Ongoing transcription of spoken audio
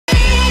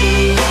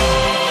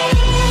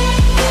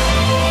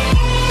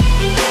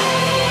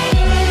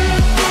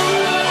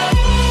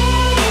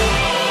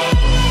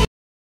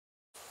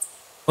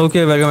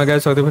Okay welcome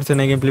guys, स्वागत है फिर से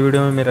नई गेम प्ले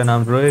वीडियो में। मेरा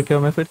नाम रोहित है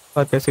और मैं फिर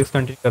FC6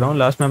 कंटिन्यू कर रहा हूँ।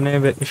 लास्ट में हमने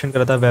मिशन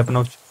करा था वेपन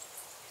ऑफ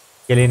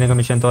के लेने का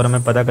मिशन था और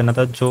हमें पता करना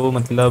था जो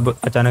मतलब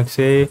अचानक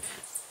से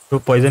जो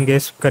पॉइजन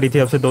गैस करी थी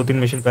अब से 2-3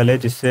 मिशन पहले,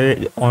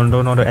 जिससे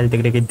ऑनडोन और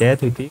एल्टिग्रे की डेथ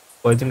हुई थी।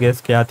 पॉइजन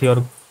गैस क्या थी और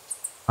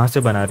कहाँ से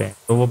बना रहे हैं,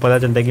 तो वो पता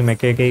चलता है कि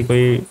मैके की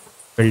कोई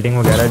बिल्डिंग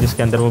वगैरह है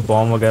जिसके अंदर वो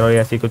बॉम्ब वगैरह और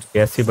ऐसी कुछ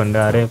गैस ही बन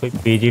रहे आ रहे हैं, कोई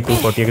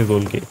PG-240 के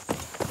गोल की।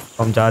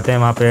 हम जाते हैं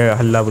वहाँ पे,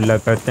 हल्ला बुल्ला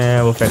करते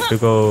हैं, वो फैक्ट्री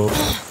को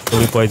जो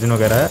भी पॉइजन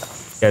वगैरह है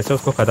कैसे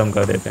उसको ख़त्म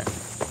कर देते हैं।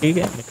 ठीक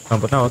है,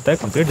 अपना होता है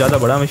कंप्लीट, ज़्यादा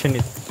बड़ा मिशन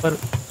नहीं पर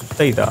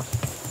सही था।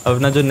 अब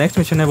अपना जो नेक्स्ट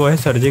मिशन है वो है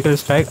सर्जिकल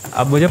स्ट्राइक।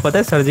 अब मुझे पता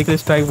है सर्जिकल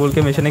स्ट्राइक बोल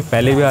के मिशन एक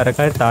पहले भी आ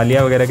रखा है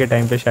तालिया वगैरह के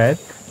टाइम पे शायद,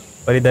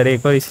 पर इधर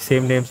एक और इसी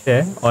सेम नेम से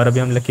है। और अभी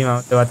हम लकी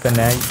मामा से बात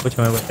करने आए, कुछ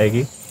हमें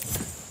बताएगी।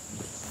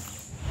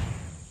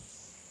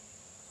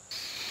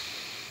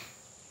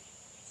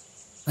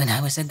 When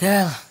I was a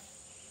girl,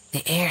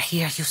 the air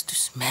here used to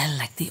smell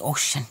like the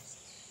ocean.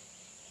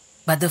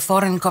 But the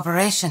foreign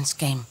corporations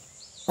came,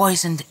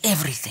 poisoned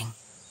everything.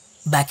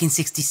 Back in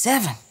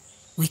 '67,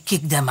 we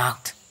kicked them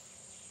out.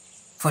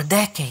 For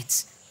decades,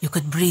 you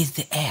could breathe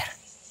the air.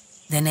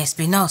 Then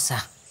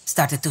Espinosa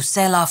started to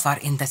sell off our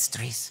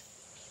industries.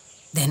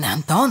 Then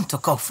Antón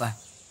took over.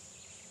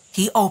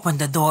 He opened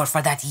the door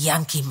for that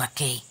Yankee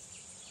McKay.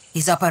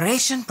 His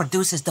operation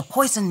produces the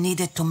poison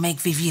needed to make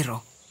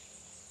Viviro.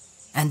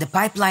 And the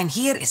pipeline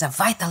here is a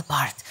vital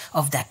part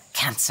of that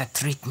cancer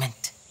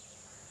treatment.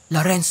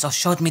 Lorenzo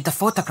showed me the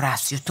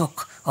photographs you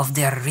took of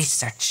their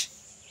research.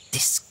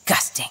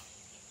 Disgusting.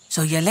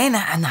 So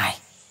Yelena and I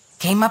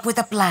came up with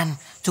a plan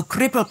to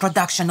cripple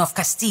production of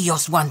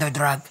Castillo's wonder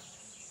drug.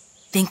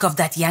 Think of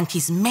that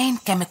Yankee's main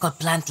chemical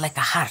plant like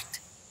a heart,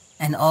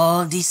 and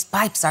all these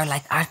pipes are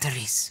like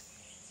arteries.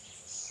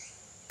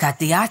 Cut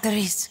the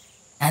arteries,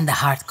 and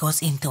the heart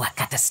goes into a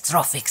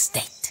catastrophic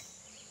state.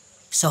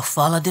 So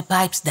follow the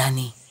pipes,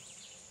 Dani.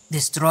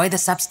 Destroy the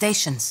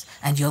substations,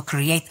 and you'll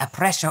create a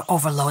pressure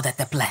overload at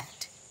the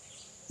plant.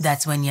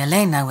 That's when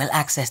Yelena will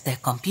access their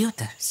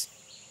computers,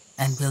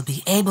 and will be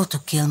able to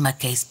kill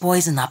McKay's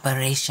poison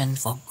operation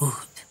for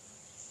good.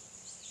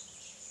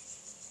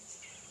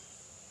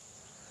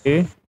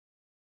 Okay.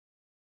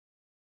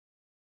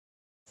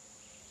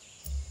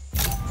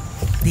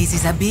 This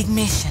is a big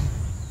mission,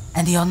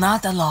 and you're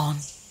not alone.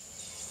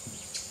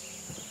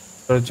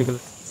 Surgical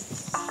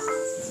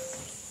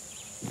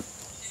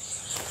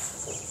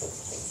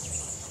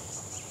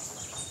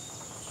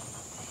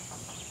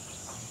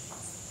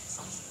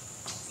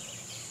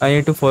I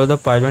need to follow the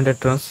pipeline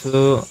that runs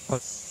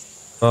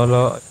all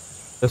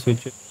the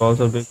switches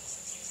also big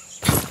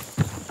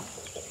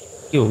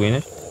की हो गई ना।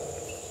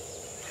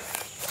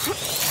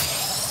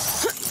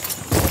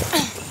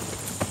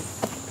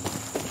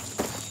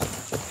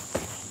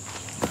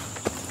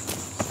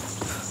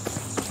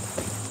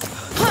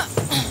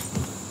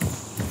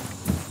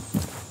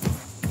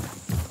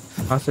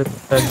 वहाँ से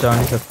जा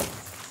नहीं सकता,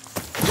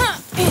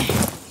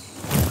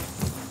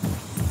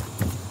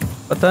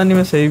 पता नहीं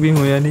मैं सही भी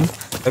हूँ या नहीं,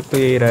 तक तो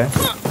यही रहा है।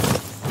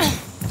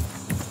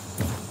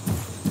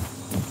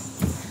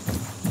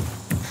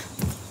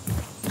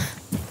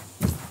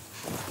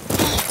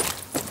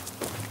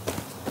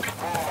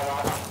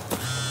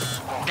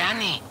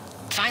 Dani,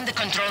 find the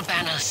control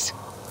panels.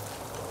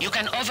 You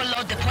can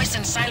overload the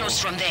poison silos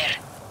from there.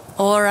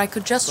 Or I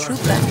could just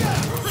shoot them.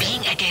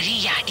 Being a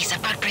guerrilla is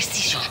about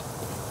precision.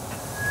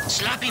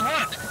 Sloppy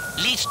work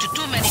leads to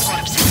too many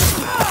corpses.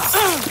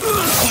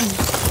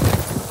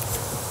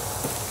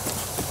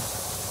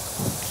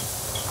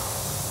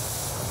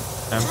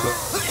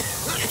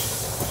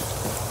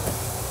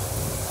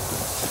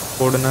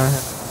 फोड़ना है।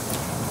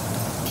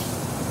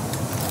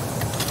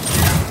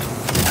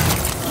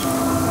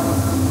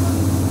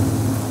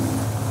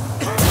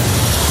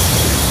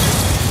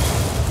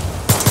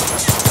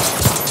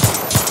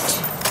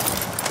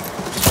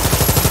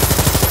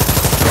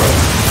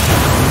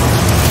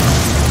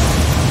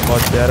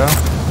 बहुत प्यारा।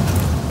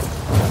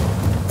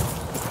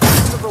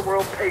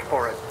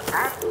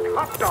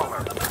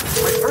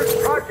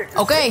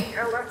 Okay,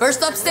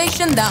 first up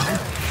station down.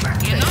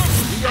 You know,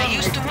 I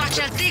used to watch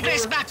El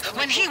Tigre's back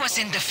when he was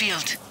in the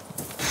field.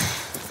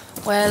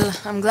 Well,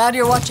 I'm glad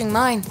you're watching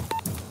mine.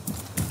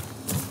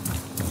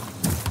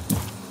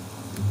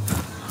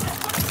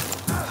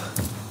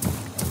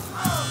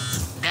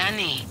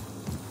 Dani,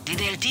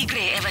 did El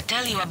Tigre ever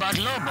tell you about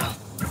Lobo?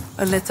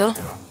 A little.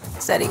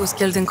 Said he was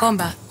killed in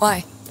combat.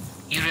 Why?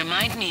 You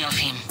remind me of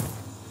him.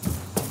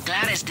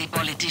 Clara's the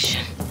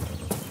politician.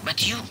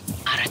 But you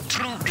are a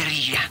true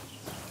guerrilla.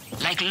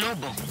 Like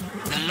Lobo,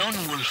 the lone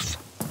wolf.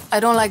 I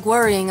don't like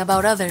worrying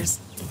about others.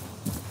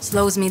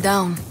 Slows me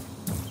down.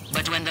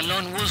 But when the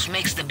lone wolf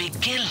makes the big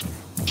kill,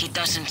 he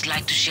doesn't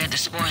like to share the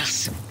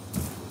spoils.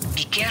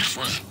 Be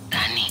careful,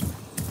 Dani.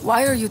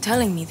 Why are you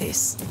telling me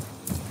this?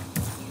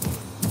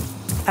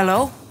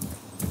 Hello?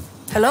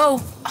 Hello?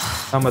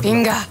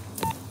 Pinga.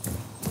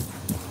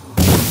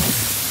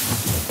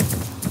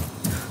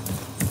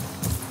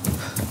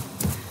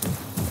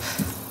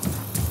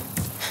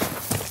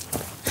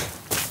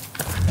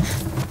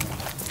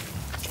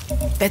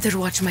 Better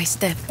watch my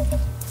step.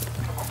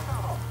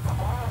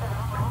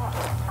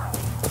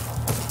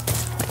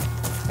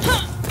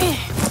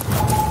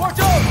 Watch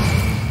out!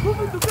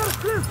 Moving to get a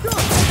clear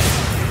shot!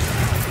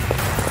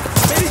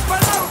 ¡Me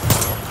dispararon!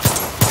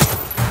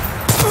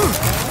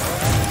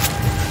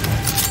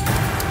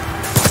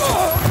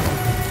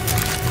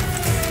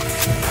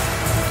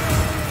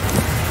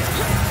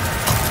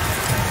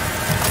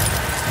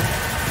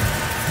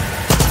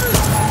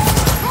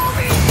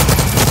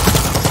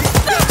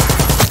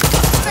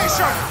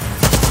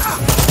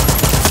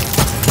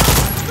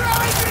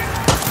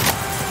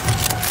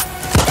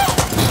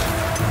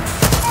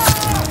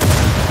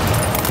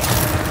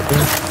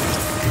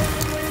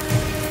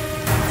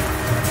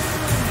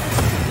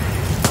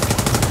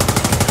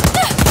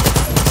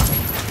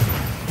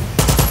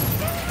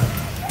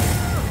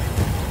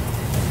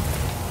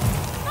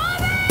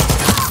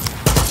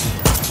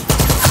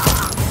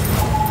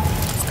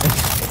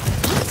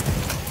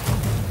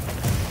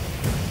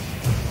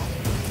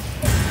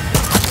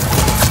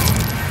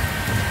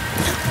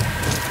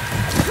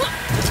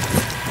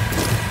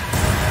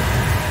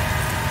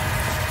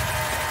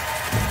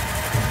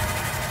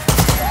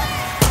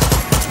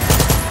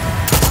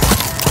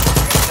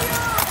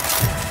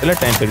 चलो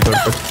time पे record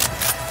कर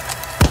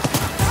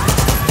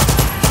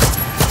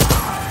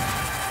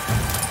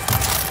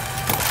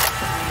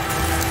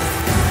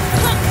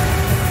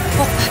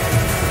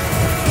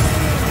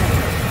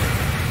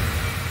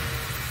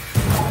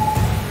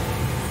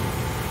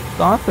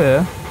कहाँ पे है?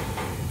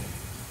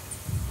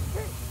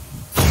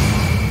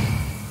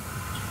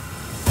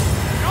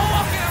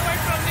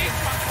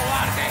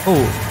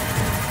 Oh,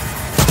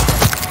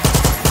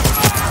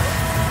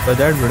 but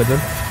that brother.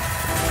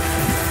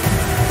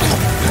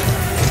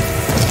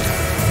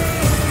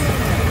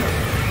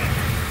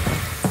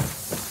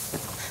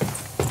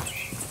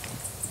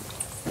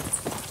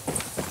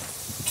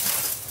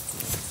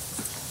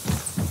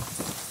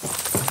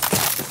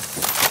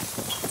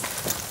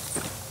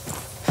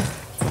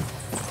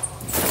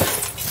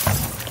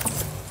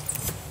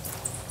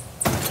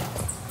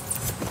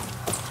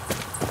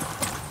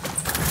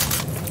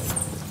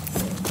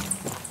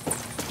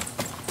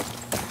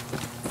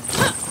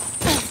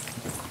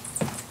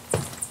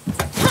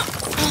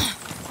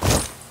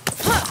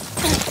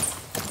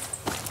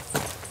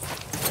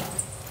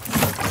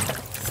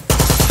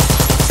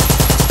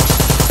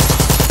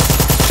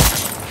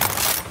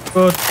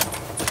 Good.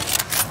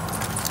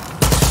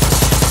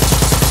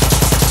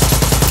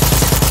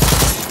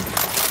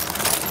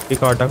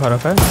 एक आटा खा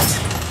रखा है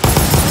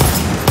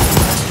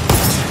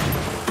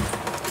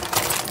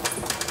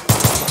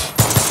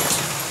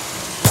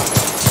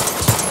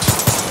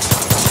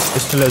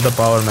Pistol is the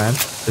power, man.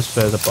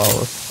 Pistol is the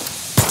power.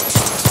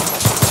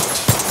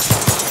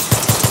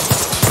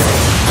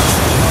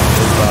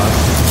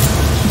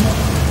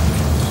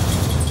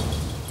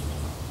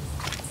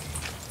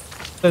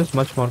 It's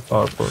much more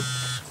powerful.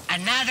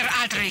 Another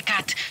artery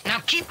cut. Now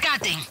keep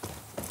cutting.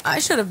 I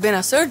should have been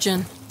a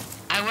surgeon.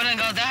 I wouldn't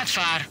go that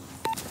far.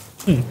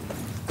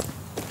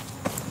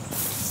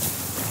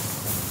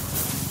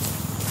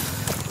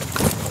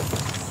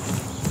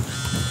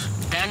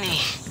 Danny,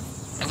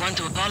 I want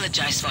to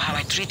apologize for how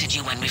I treated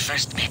you when we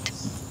first met.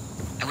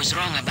 I was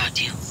wrong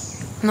about you.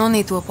 No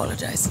need to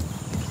apologize.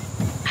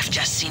 I've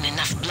just seen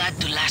enough blood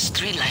to last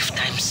 3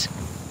 lifetimes.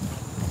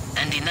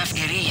 And enough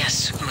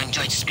guerrillas who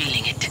enjoyed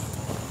spilling it.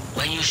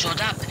 When you showed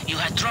up, you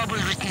had trouble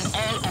written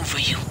all over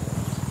you.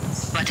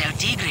 But El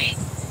Tigre,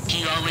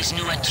 he always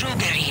knew a true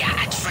guerrilla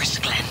at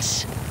first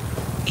glance.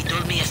 He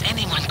told me if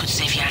anyone could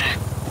save Yara,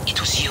 it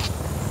was you.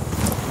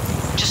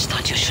 Just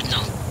thought you should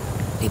know.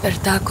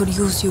 Libertad could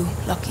use you,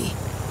 Lucky.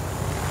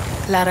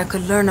 Clara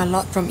could learn a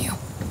lot from you.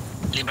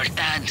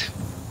 Libertad,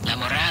 la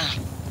moral.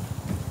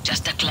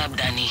 Just a club,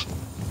 Danny.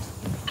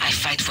 I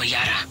fight for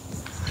Yara.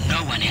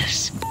 No one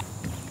else.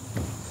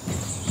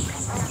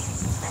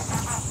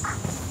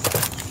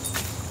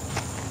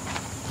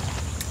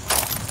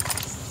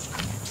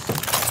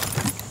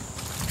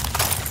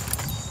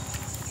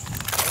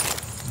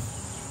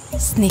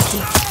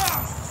 Sneaky.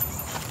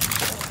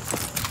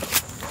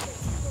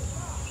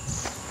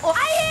 Oh,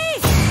 hey!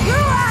 You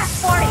asked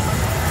for it!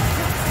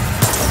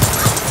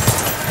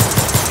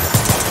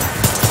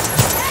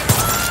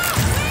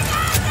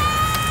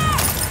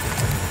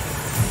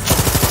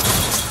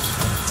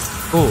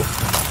 Oh.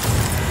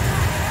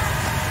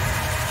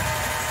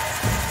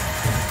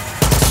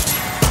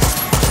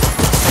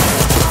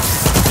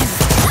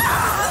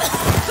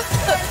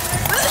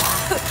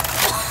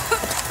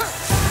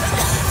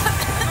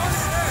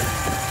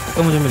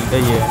 तो मुझे मिल गया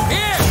ये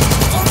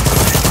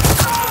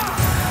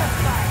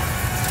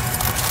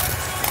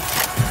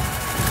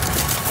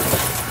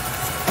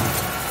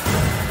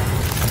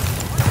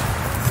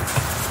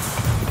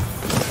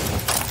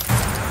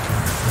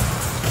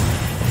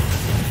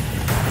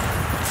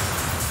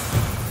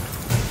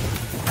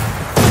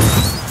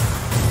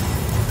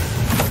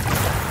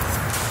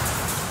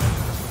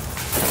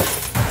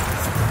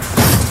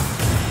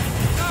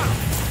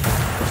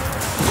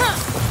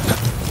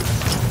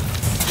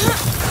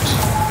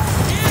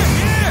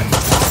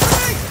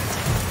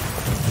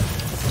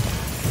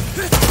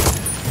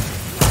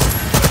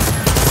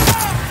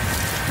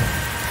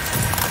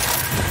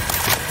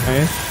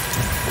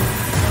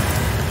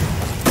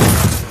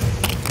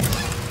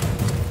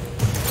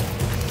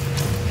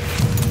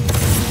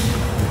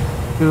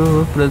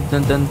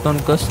Presidente Antón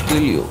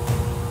Castillo.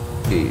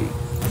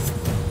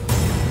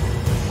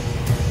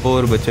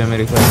 और बचे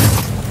मेरे ख्याल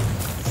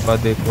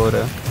बाद एक और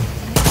है।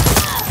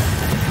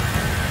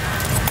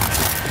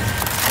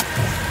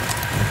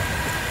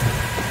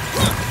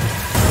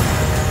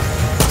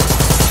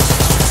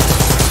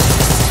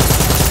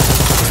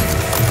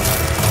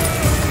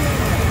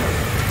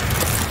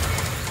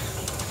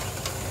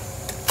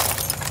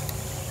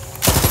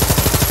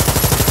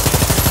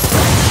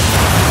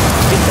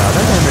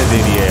 ज़्यादा डैमेज दे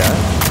रही है यार।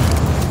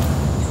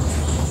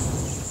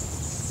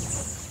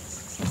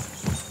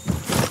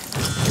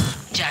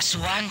 Just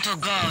one to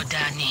go,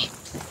 Dani.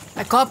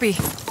 I copy.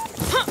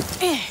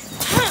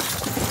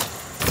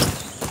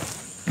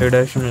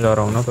 Dash में जा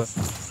रहा हूँ ना पर।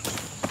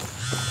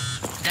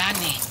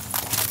 Dani,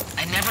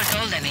 I never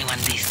told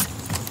anyone this.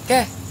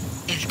 ¿Qué?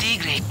 El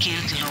Tigre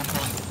killed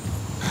Lobo.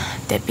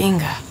 De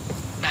pinga.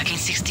 Back in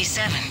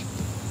 67,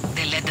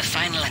 they led the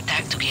final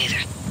attack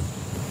together.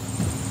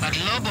 But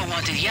Lobo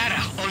wanted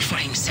Yara all for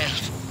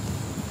himself.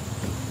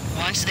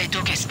 Once they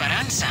took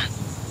Esperanza,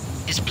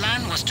 his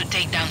plan was to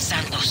take down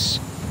Santos.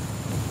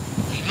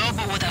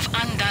 Lobo would have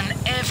undone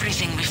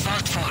everything we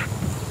fought for.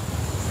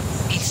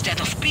 Instead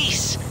of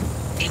peace,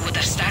 he would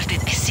have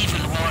started a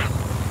civil war.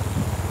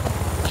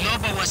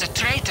 Lobo was a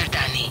traitor,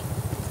 Dani.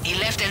 He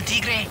left El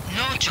Tigre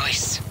no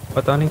choice.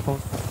 पता नहीं कौन।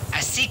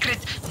 A secret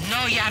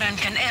no Yaran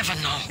can ever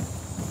know.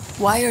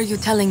 Why are you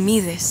telling me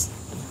this?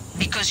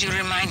 Because you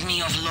remind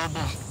me of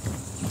Lobo.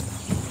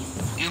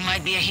 You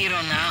might be a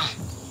hero now.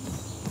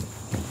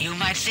 You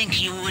might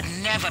think you would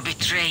never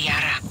betray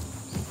Yara.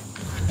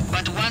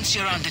 But once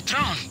you're on the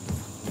throne,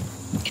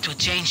 it will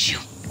change you.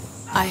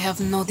 I have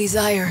no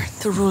desire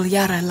to rule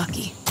Yara,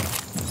 Lucky.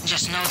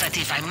 Just know that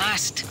if I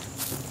must,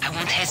 I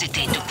won't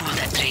hesitate to pull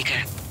that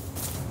trigger.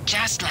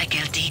 Just like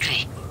El Tigre.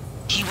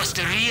 He was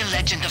the real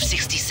legend of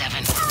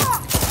 67.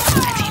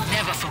 And he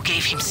never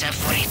forgave himself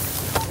for it.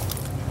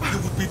 I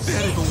would be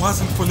dead if it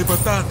wasn't for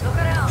Libertad.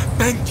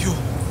 Thank you.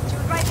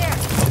 Shoot right there.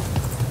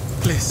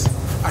 Please,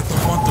 I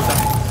don't want to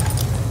die.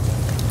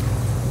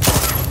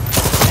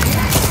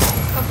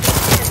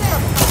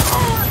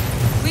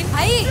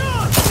 Ahí.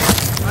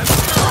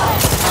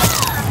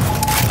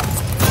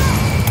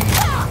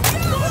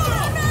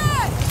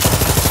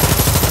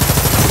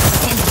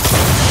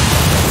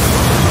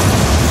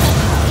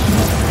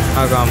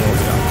 काम हो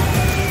गया।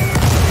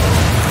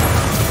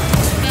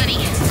 Buddy,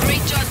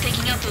 great job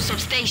taking out those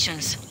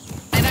substations.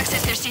 I've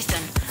accessed their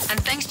system, and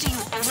thanks to you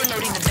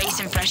overloading the base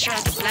and pressure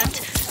at the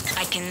plant,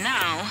 I can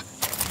now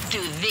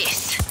do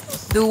this.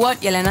 Do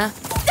what, Yelena?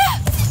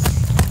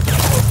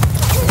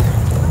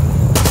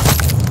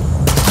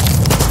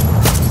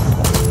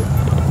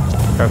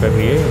 क्या कर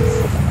रही है?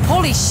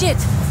 Holy shit!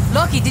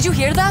 Lucky, did you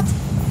hear that?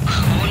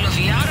 All of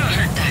Yara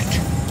heard that.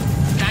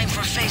 Time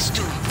for phase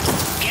 2.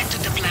 Get to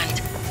the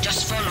plant.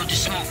 Just follow the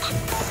smoke.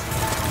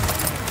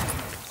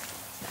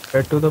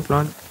 Get to the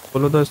plant.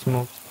 Follow the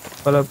smoke.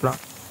 वाला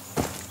plant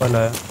वाला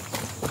है।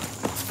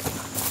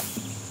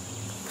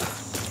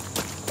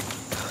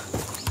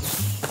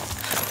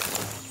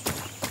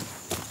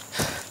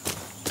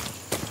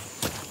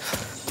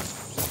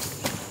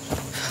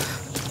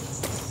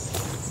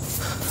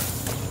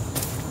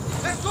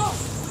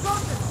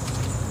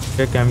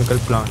 Chemical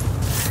plant.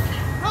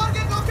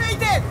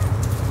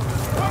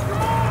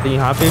 तो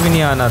यहाँ पे भी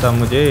नहीं आना था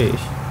मुझे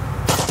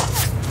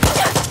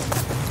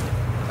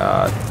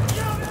यार।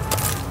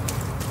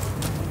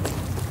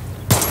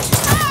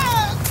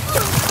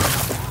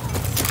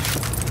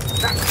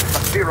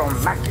 Zero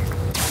magic.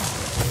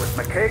 With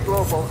McKay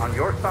Global on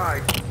your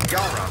side,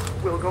 Yara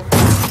will go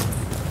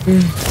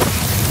forward.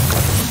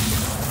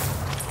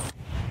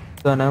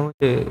 जाना है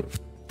मुझे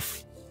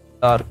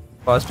यार।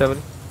 फास्ट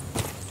ट्रैवल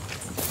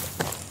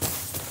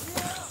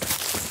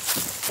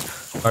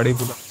गाड़ी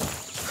बुला।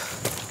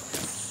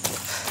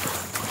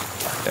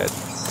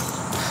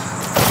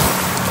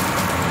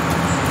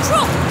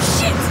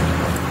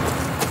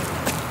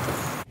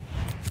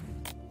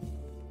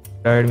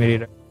 राइड मेरी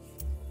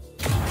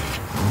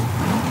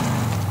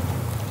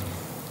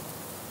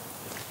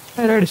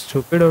राइड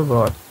स्टूपिड और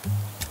बहुत।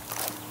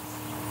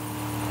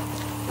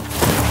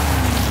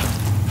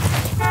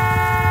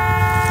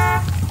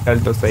 चल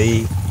तो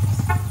सही।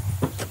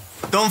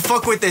 Don't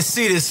fuck with the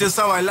seat, it's just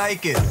how I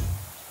like it.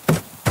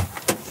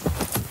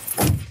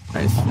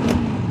 Nice.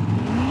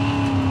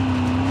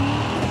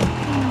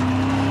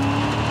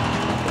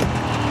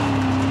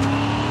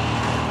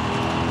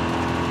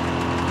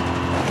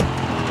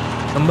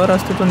 लंबा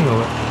रास्ते तो नहीं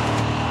होगा।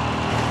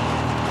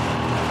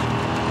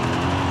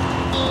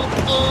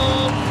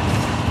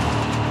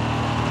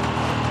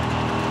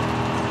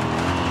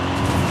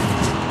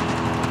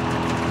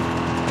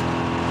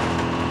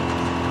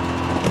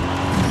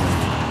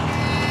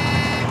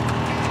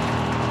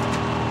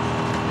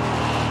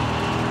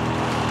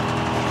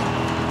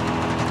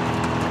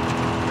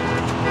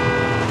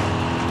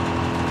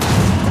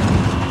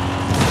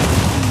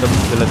 सब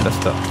गलत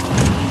रास्ता।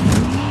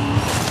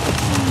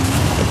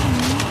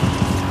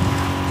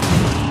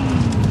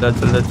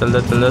 चल जा।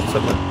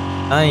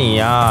 नहीं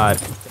यार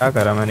क्या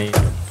करा मैंने।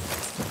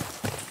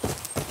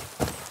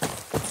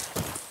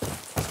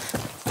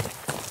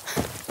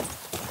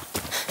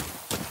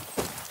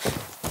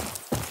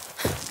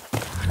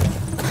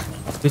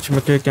 बीच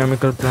में के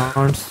केमिकल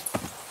प्लांट्स,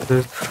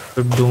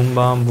 बूम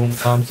बाम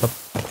सब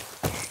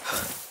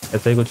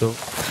ऐसा ही कुछ हो।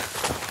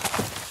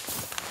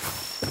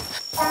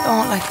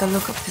 Don't like the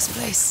look of this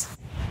place.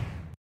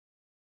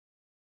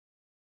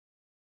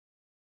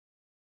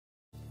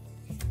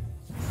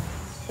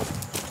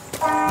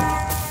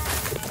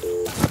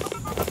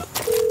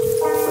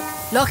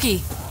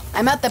 Lucky,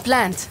 I'm at the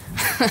plant.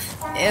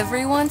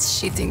 Everyone's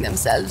shitting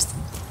themselves.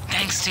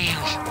 Thanks to you.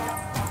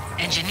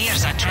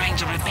 Engineers are trying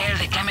to repair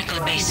the chemical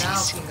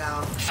bases.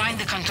 Find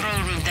the control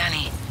room,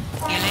 Danny.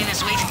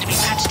 Yelena's waiting to be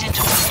patched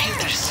into the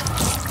computers.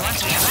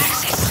 Once we have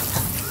access.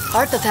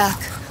 Heart attack.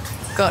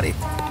 Got it.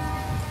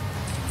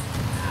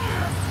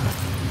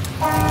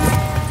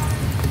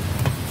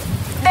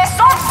 The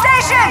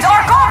substations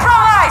are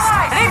compromised!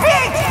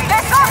 Repeat! The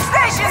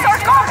substations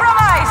are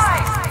compromised!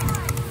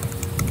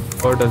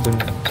 Or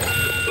doesn't?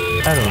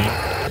 I don't know.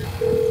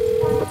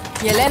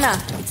 Yelena,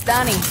 it's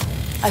Dani.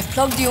 I've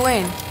plugged you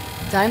in.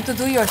 Time to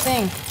do your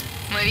thing.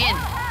 Muy bien.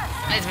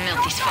 Let's melt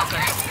this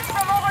fucker.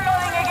 From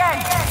overloading again!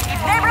 If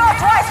they blow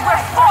twice,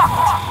 we're fucked!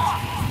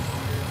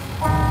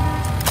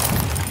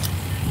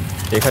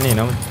 देखा नहीं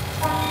ना।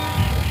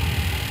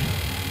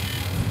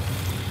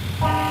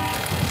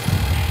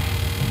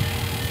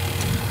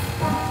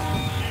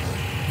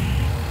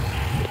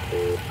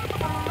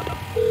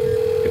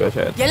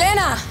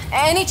 Yelena,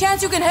 any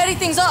chance you can hurry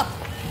things up?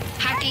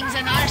 Hacking's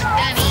an art,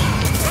 Danny.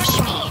 Push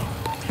me.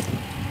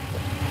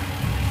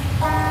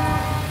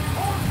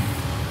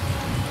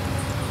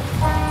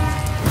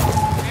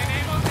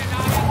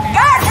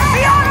 Guards,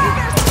 beyond!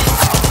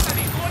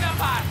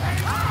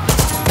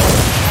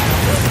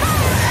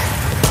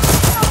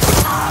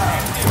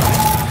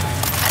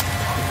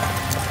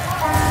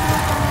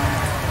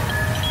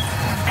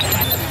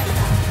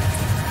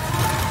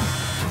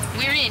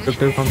 We're in.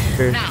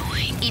 Now. Now,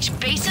 each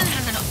basin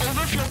has an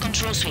overflow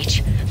control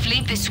switch.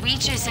 Flip the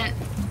switches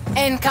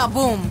And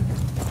kaboom!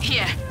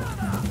 Here.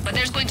 But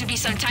there's going to be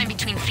some time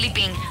between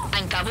flipping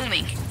and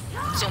kabooming.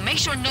 So make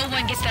sure no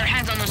one gets their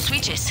hands on those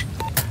switches.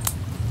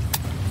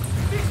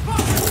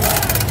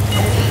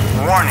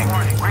 Warning.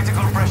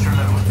 Critical pressure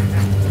level.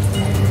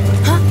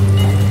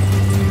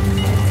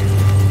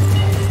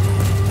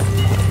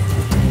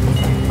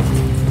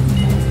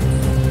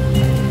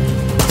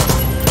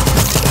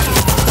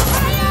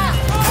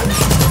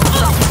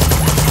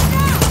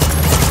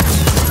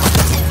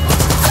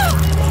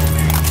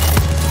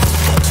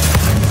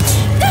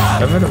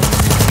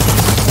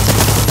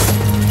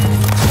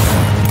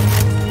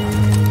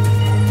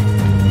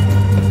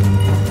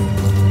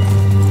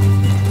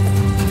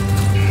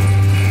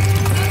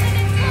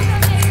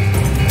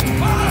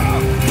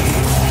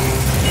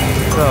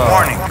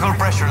 Warning, cool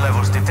pressure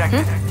levels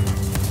detected.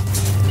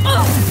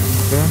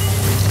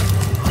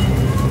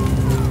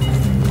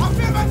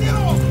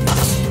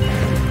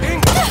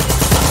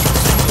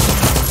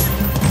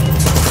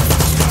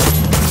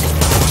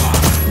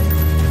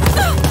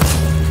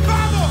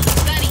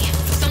 Danny,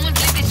 someone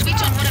flipped the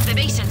switch on one of the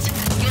basins.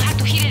 You'll have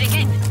to hit it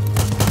again.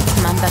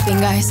 Manda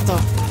pinga esto.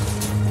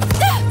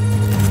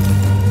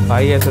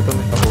 भाई ऐसा तो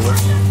नहीं होगा।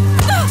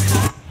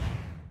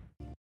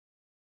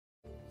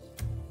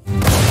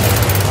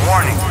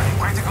 Warning,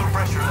 critical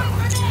pressure level.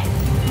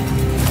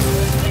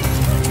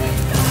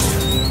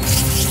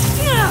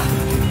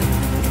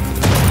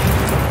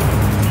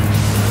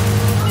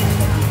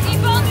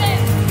 Keep on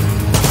them!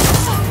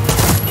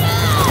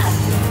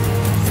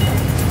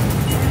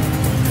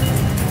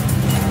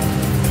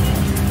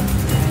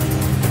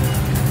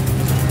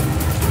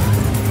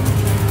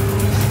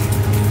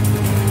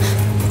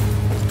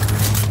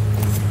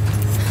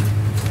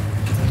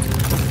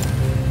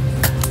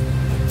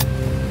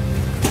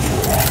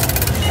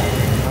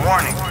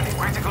 Warning,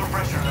 critical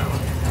pressure level.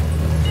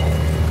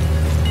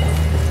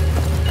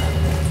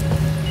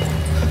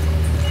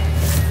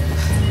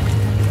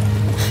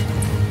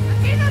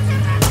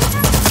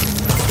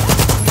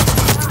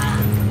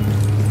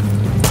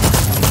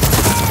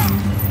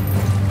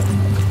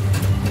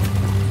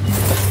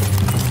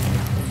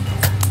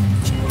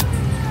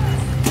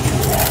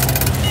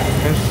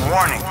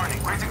 Warning,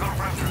 critical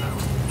pressure level.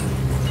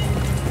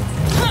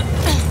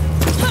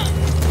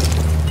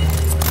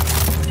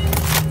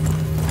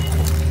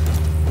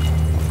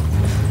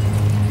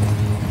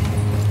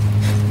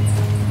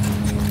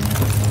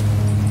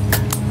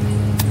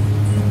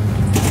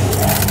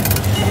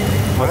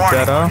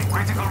 Yara.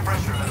 Critical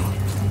pressure level.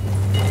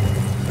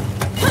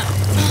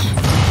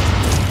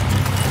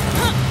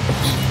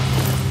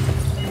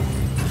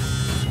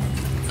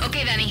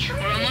 Okay, Danny,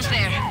 we're almost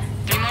there.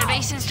 3 more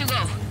basins to go.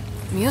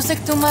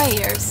 Music to my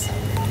ears.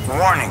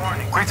 Warning,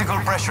 critical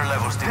pressure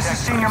levels detected. This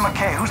is Senior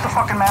McKay. Who's the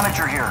fucking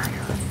manager here?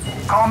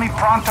 Call me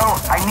pronto.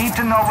 I need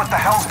to know what the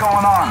hell's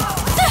going on.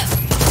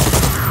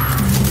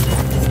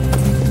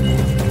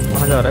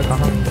 कहाँ जा रहा है?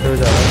 कहाँ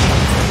जा रहा है?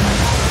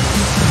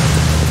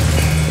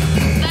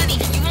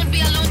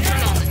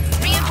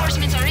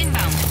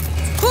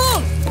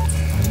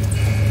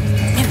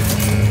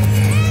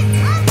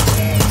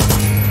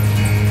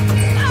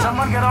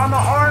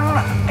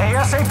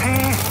 ASAP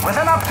with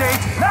an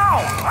update.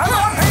 Now! I'm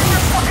not paying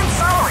your fucking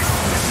salary!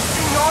 This is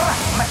Senor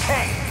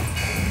McKay.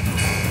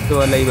 तो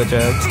वाला ही बचा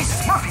है.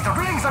 Jesus Murphy, the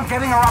readings I'm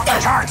getting are off the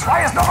charts.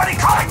 Why is nobody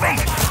calling me?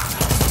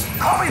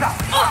 Call me the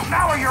fuck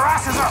now or your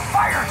asses are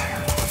fired!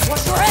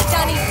 What's your head,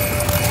 Danny?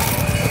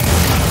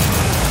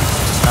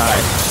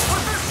 Alright.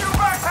 Was this your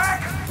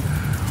backpack?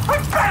 I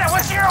bet it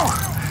was you!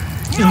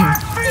 You're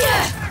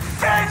finished!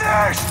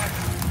 Finished!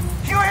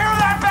 You hear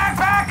that,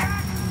 backpack?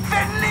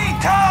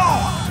 Finito!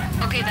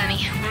 Okay, Danny,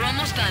 we're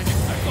almost done.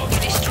 You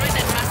destroyed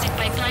that massive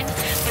pipeline,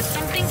 but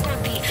something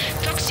called the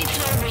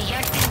toxiflow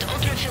reactant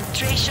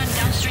ultrafiltration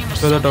downstream of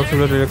So the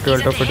toxiflow reactive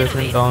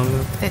ultrafiltration down.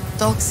 The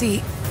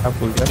toxi.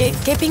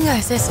 ¿Qué pinga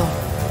es eso?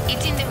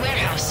 It's in the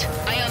warehouse.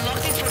 I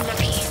unlocked it for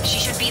Lucky. She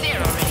should be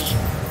there already.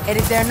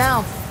 Headed there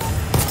now.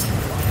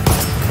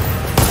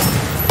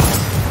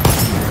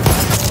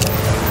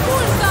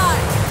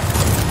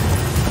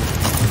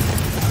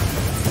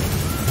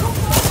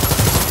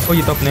 Oh,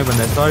 ये तो अपने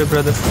बंदे. Sorry,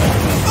 brother.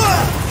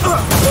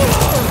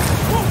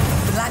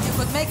 Glad you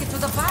could make it to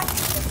the party.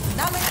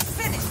 Now it's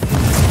finished.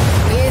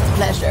 With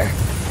pleasure.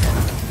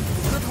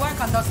 Good work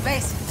on those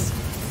basics.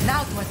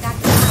 Now to attack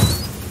the house.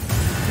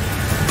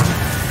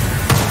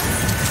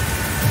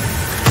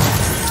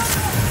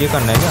 ये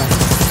करना है क्या?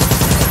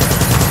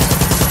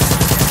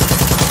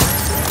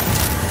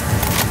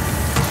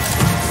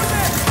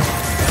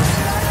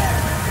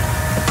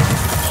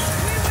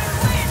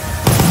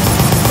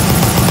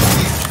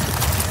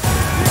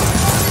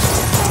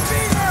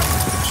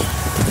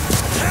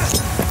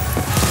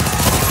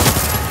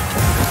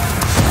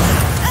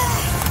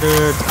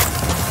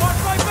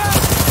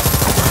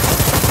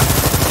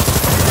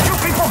 You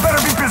people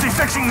better be busy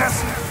fixing this.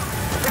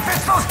 If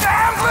it's those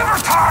damn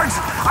libertards,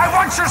 I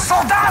want your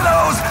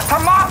soldados to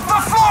mop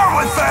the floor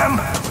with them.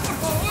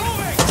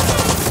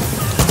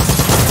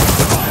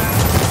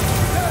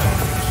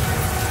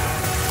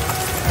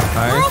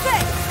 Nice.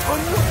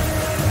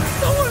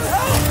 Someone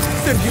help!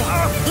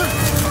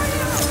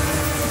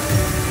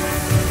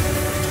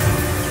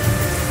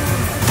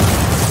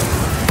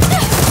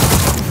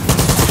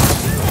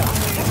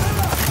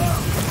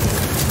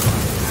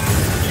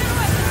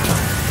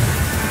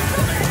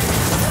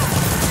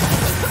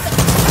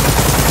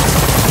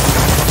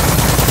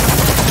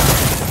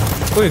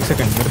 Oh, एक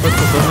second मेरे पास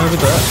super में भी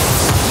तो है.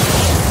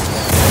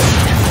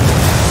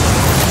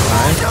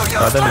 Nice.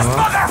 ज़्यादा नहीं हुआ.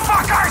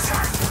 Motherfuckers!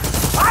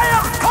 I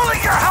am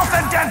pulling your health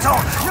and dental.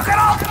 You can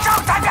all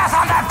choke to death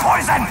on that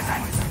poison.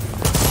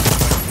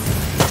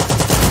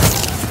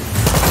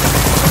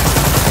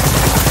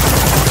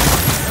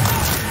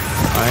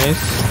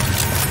 Nice.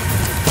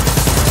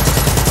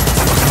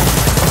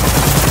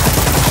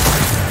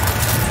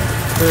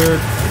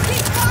 Good.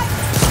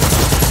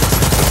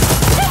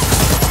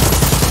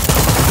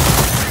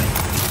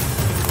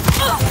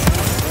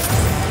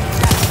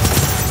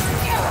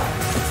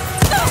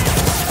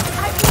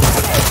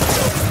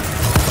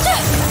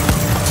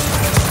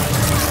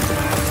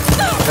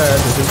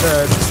 This is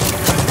dead.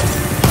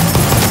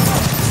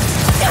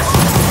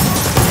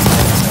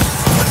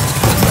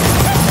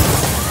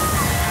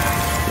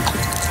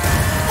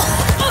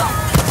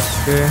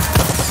 Okay.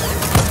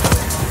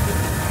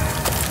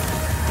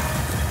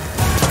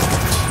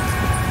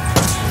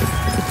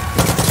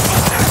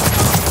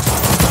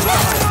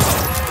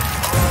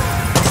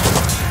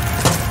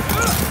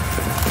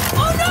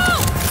 Oh no!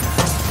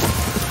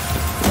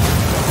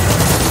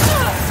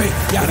 Hey,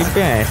 Yara.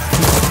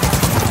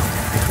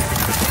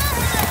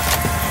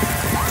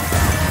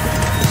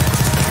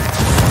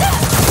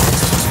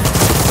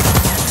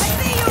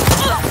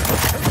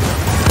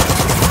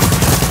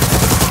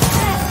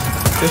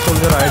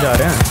 Soldier आए जा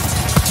रहे हैं.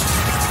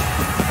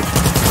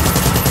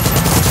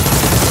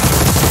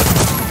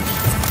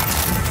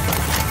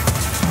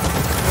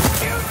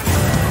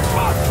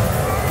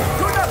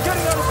 You're not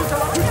getting out of this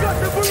alive. You got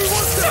them where you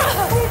want them.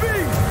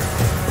 Moving!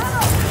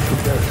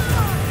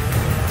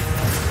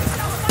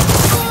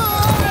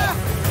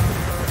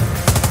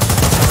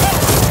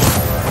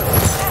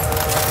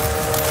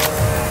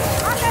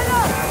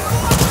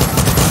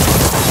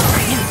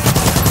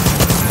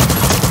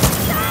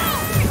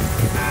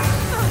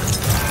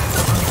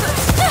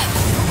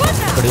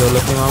 खड़ी हो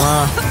lucky mama.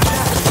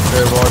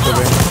 Reward to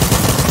win.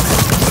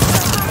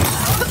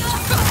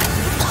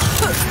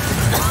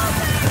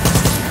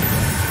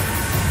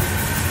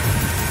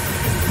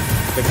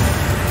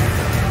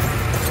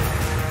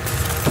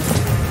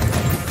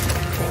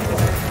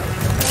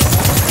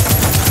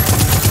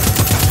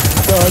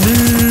 Dani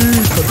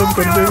खत्म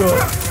कर देगा.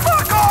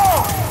 Fuck all!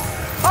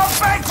 I'll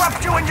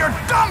bankrupt you in your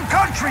dumb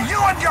country. You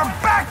and your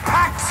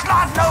backpacked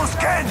snot-nosed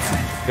kids.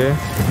 Okay.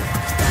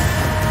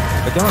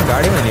 तो क्या मैं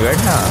गाड़ी में नहीं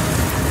बैठना.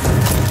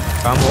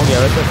 काम हो गया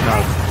वैसे अपना.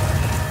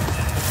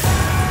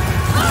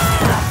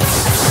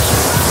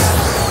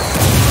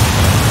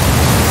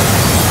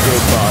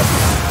 Good God.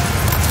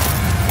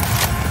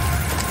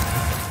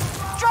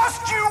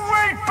 Just you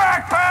wait,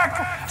 backpack.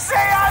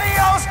 Say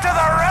adios to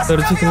the rest of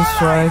Surgical your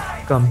strike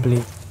life.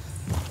 complete.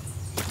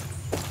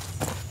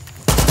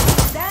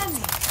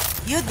 Danny,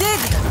 you did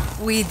it.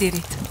 We did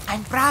it.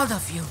 I'm proud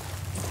of you.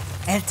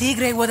 El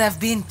Tigre would have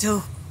been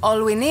too.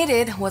 All we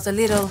needed was a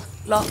little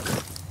luck.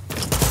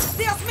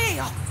 Dios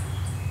mío!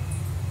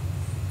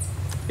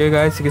 ये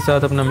guys के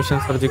साथ अपना mission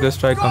surgical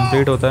strike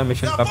complete होता है।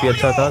 Mission काफ़ी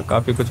अच्छा था,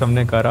 काफ़ी कुछ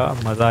हमने करा,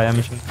 मज़ा आया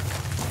मिशन।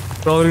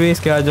 प्रॉब्लली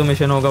इसके आज जो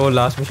मिशन होगा वो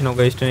लास्ट मिशन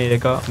होगा ईस्टर्न एरिया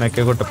का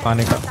मैके को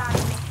टपकाने का,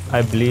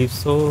 आई बिलीव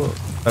सो।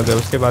 अगर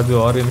उसके बाद भी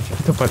और भी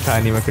मिशन तो पता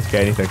नहीं, मैं कुछ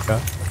कह नहीं सकता,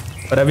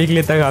 पर अभी के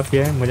लिए तक काफ़ी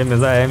है। मुझे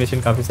मज़ा आया,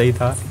 मिशन काफ़ी सही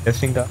था,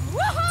 इंटरेस्टिंग था।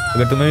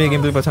 अगर तुम्हें भी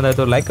गेम प्ले पसंद आए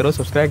तो लाइक करो,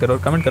 सब्सक्राइब करो,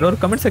 कमेंट करो, और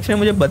कमेंट सेक्शन में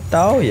मुझे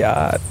बताओ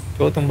यार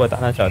जो तुम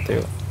बताना चाहते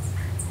हो,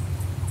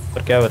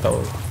 और क्या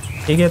बताओ।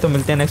 ठीक है, तो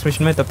मिलते हैं नेक्स्ट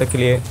मिशन में, तब तक के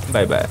लिए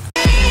बाय बाय।